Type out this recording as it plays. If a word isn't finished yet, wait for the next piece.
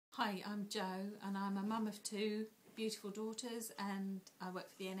Hi, I'm Jo and I'm a mum of two beautiful daughters and I work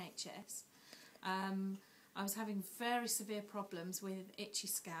for the NHS. I was having very severe problems with itchy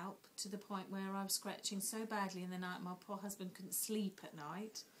scalp to the point where I was scratching so badly in the night my poor husband couldn't sleep at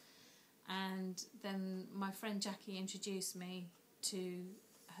night. And then my friend Jackie introduced me to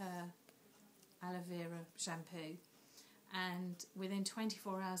her Aloe Vera shampoo, and within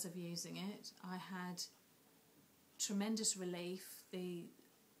 24 hours of using it I had tremendous relief. The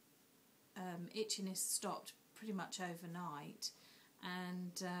itchiness stopped pretty much overnight,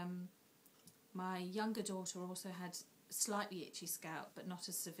 and my younger daughter also had slightly itchy scalp but not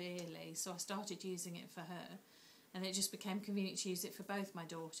as severely, so I started using it for her, and it just became convenient to use it for both my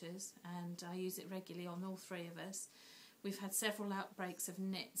daughters, and I use it regularly on all three of us. We've had several outbreaks of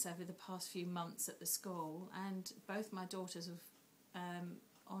nits over the past few months at the school, and both my daughters have,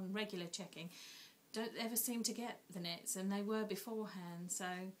 on regular checking, don't ever seem to get the nits, and they were beforehand, so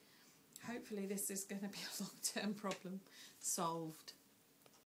hopefully this is going to be a long-term problem solved.